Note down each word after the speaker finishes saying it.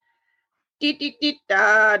dit, dit, dit,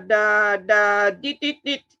 da, da, da, dit, dit,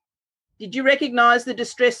 dit. Did you recognize the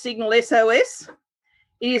distress signal SOS?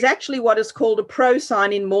 It is actually what is called a pro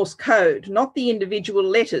sign in Morse code, not the individual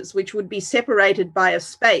letters, which would be separated by a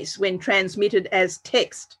space when transmitted as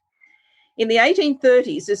text. In the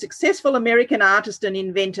 1830s, a successful American artist and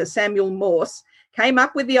inventor, Samuel Morse, came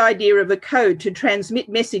up with the idea of a code to transmit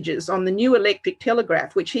messages on the new electric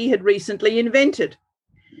telegraph, which he had recently invented.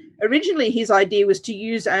 Originally, his idea was to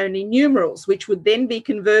use only numerals, which would then be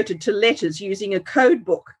converted to letters using a code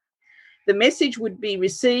book. The message would be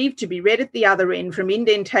received to be read at the other end from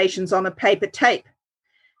indentations on a paper tape.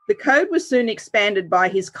 The code was soon expanded by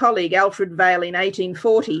his colleague Alfred Vail in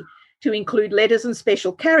 1840 to include letters and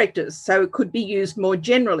special characters, so it could be used more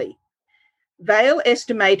generally. Vail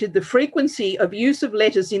estimated the frequency of use of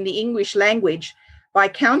letters in the English language by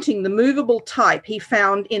counting the movable type he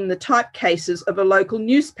found in the type cases of a local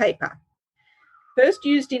newspaper. First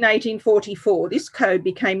used in 1844, this code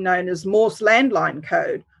became known as Morse landline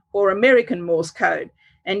code, or American Morse code,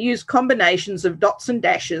 and used combinations of dots and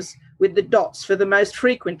dashes, with the dots for the most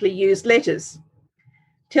frequently used letters.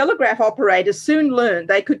 Telegraph operators soon learned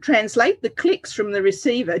they could translate the clicks from the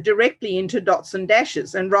receiver directly into dots and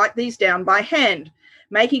dashes and write these down by hand,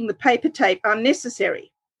 making the paper tape unnecessary.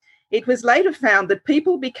 It was later found that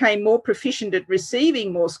people became more proficient at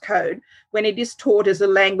receiving Morse code when it is taught as a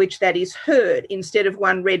language that is heard instead of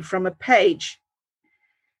one read from a page.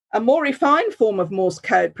 A more refined form of Morse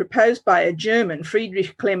code proposed by a German,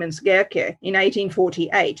 Friedrich Clemens Gerke, in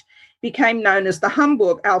 1848, became known as the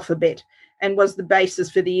Hamburg alphabet and was the basis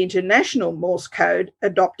for the international Morse code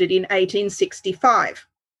adopted in 1865.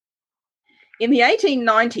 In the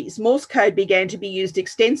 1890s, Morse code began to be used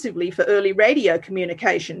extensively for early radio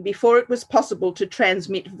communication before it was possible to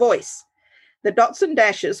transmit voice. The dots and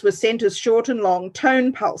dashes were sent as short and long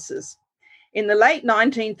tone pulses. In the late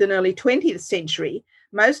 19th and early 20th century,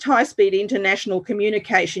 most high-speed international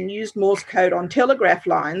communication used Morse code on telegraph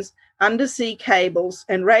lines, undersea cables,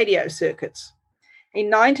 and radio circuits. In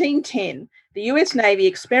 1910, the US Navy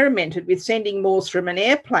experimented with sending Morse from an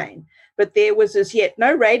airplane, but there was as yet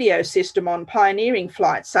no radio system on pioneering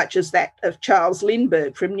flights such as that of Charles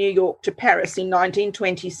Lindbergh from New York to Paris in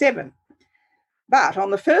 1927. But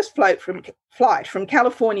on the first flight from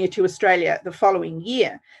California to Australia the following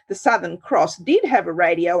year, the Southern Cross did have a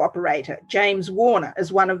radio operator, James Warner,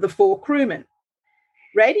 as one of the 4 crewmen.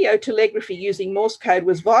 Radio telegraphy using Morse code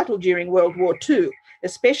was vital during World War II,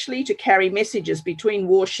 especially to carry messages between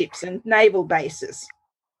warships and naval bases.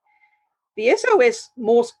 The SOS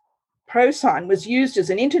Morse pro sign was used as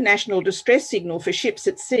an international distress signal for ships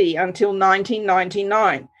at sea until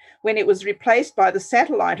 1999, when it was replaced by the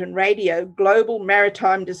satellite and radio Global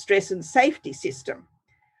Maritime Distress and Safety System.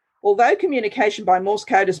 Although communication by Morse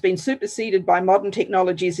code has been superseded by modern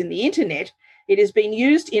technologies in the internet, it has been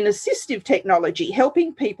used in assistive technology,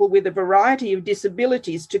 helping people with a variety of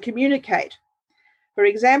disabilities to communicate. For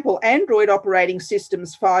example, Android operating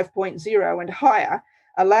systems 5.0 and higher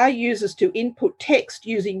allow users to input text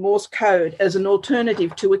using Morse code as an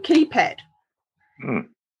alternative to a keypad.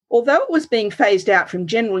 Although it was being phased out from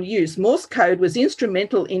general use, Morse code was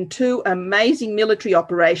instrumental in 2 amazing military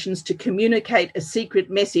operations to communicate a secret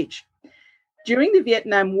message. During the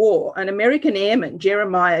Vietnam War, an American airman,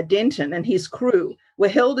 Jeremiah Denton, and his crew were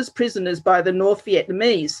held as prisoners by the North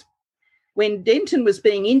Vietnamese. When Denton was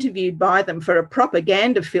being interviewed by them for a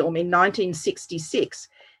propaganda film in 1966,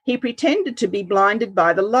 he pretended to be blinded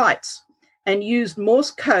by the lights and used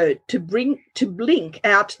Morse code to blink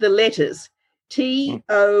out the letters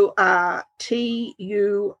T-O-R-T-U-R-E.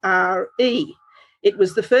 It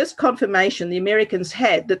was the first confirmation the Americans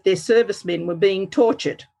had that their servicemen were being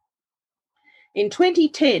tortured. In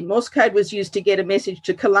 2010, Morse code was used to get a message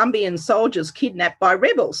to Colombian soldiers kidnapped by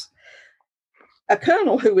rebels. A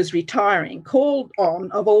colonel who was retiring called on,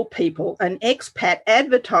 of all people, an expat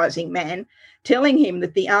advertising man, telling him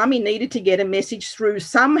that the army needed to get a message through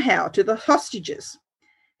somehow to the hostages.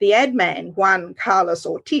 The ad man, Juan Carlos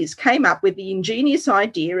Ortiz, came up with the ingenious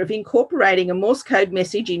idea of incorporating a Morse code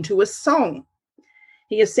message into a song.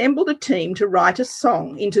 He assembled a team to write a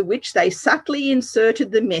song into which they subtly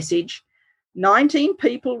inserted the message, 19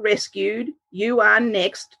 people rescued, you are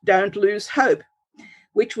next, don't lose hope,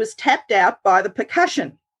 which was tapped out by the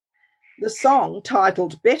percussion. The song,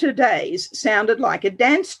 titled Better Days, sounded like a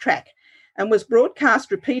dance track and was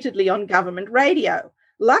broadcast repeatedly on government radio,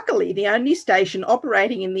 luckily the only station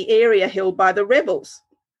operating in the area held by the rebels.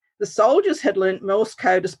 The soldiers had learnt Morse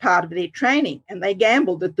code as part of their training, and they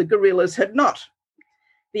gambled that the guerrillas had not.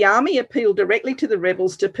 The army appealed directly to the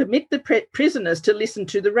rebels to permit the prisoners to listen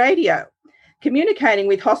to the radio. Communicating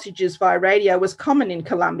with hostages via radio was common in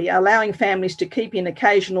Colombia, allowing families to keep in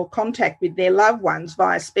occasional contact with their loved ones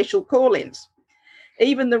via special call-ins.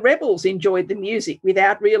 Even the rebels enjoyed the music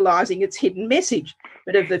without realising its hidden message,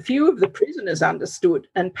 but a few of the prisoners understood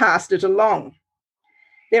and passed it along.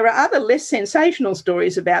 There are other less sensational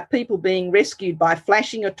stories about people being rescued by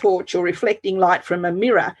flashing a torch or reflecting light from a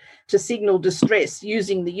mirror to signal distress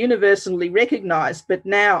using the universally recognised but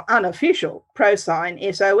now unofficial pro sign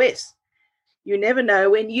SOS. You never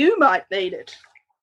know when you might need it.